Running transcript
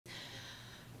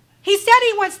He said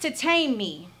he wants to tame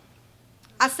me.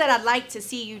 I said I'd like to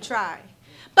see you try.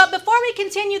 But before we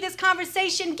continue this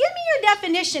conversation, give me your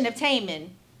definition of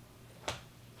taming.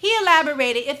 He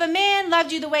elaborated, if a man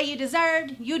loved you the way you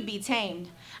deserved, you'd be tamed.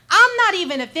 I'm not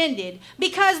even offended,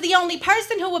 because the only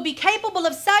person who would be capable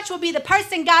of such would be the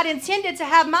person God intended to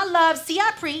have my love. See,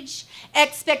 I preach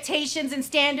expectations and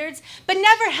standards, but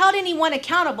never held anyone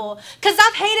accountable, because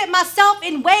I've hated myself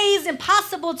in ways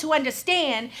impossible to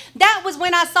understand. That was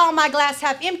when I saw my glass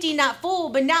half empty, not full,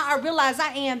 but now I realize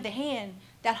I am the hand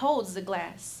that holds the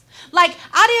glass. Like,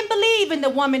 I didn't believe in the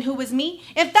woman who was me.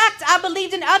 In fact, I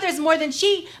believed in others more than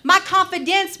she. My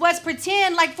confidence was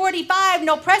pretend, like 45,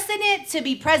 no precedent to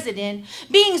be president.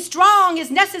 Being strong is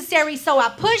necessary, so I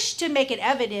pushed to make it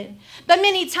evident. But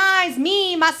many times,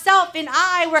 me, myself, and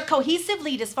I were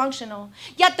cohesively dysfunctional.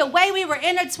 Yet the way we were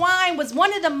intertwined was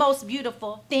one of the most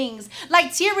beautiful things.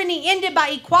 Like tyranny ended by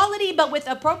equality, but with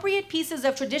appropriate pieces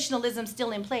of traditionalism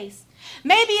still in place.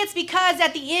 Maybe it's because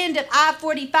at the end of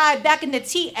I-45 back in the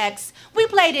TX, we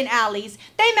played in alleys.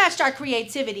 They matched our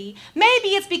creativity. Maybe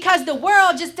it's because the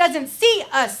world just doesn't see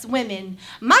us women.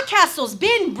 My castle's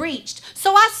been breached,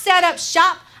 so I set up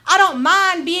shop. I don't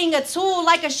mind being a tool,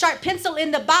 like a sharp pencil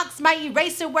in the box. My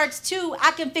eraser works too.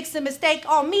 I can fix a mistake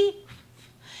on me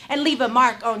and leave a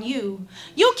mark on you.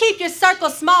 You keep your circle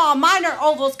small, mine are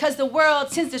ovals, because the world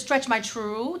tends to stretch my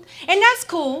truth. And that's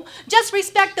cool. Just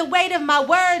respect the weight of my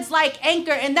words like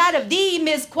anchor and that of thee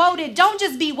misquoted. Don't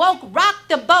just be woke, rock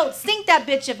the boat, sink that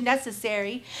bitch if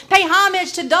necessary. Pay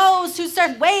homage to those who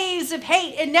surf waves of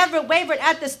hate and never wavered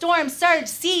at the storm's surge.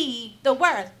 See the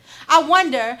worth. I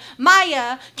wonder,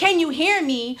 Maya, can you hear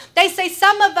me? They say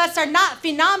some of us are not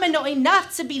phenomenal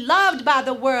enough to be loved by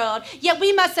the world, yet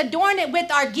we must adorn it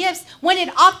with our gifts when it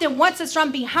often wants us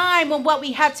from behind, when what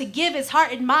we have to give is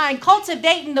heart and mind.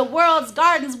 Cultivating the world's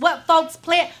gardens, what folks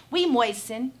plant, we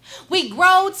moisten. We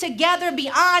grow together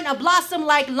beyond a blossom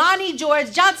like Lonnie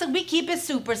George Johnson. We keep it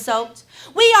super soaked.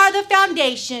 We are the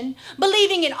foundation,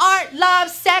 believing in art, love,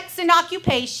 sex, and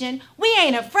occupation. We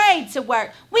ain't afraid to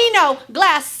work. We know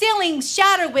glass ceilings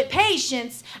shatter with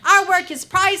patience. Our work is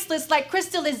priceless like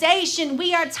crystallization.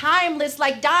 We are timeless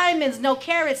like diamonds, no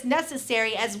carats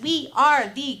necessary, as we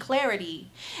are the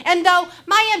clarity. And though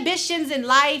my ambitions in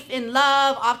life and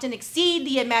love often exceed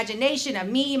the imagination of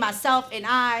me, myself, and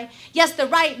I, yes, the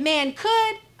right man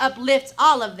could uplift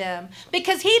all of them,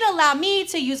 because he'd allow me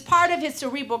to use part of his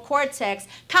cerebral cortex,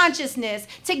 consciousness.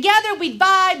 Together we'd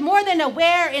vibe, more than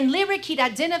aware. In lyric, he'd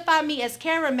identify me as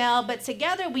caramel, but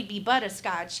together we'd be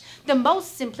butterscotch. The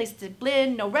most simplistic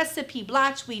blend, no recipe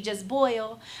blotch, we just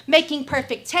boil, making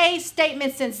perfect taste,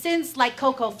 statements and sense like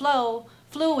cocoa flow,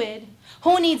 fluid.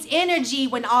 Who needs energy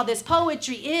when all this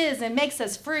poetry is and makes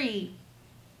us free?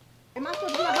 Am I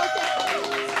supposed to do a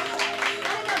whole thing?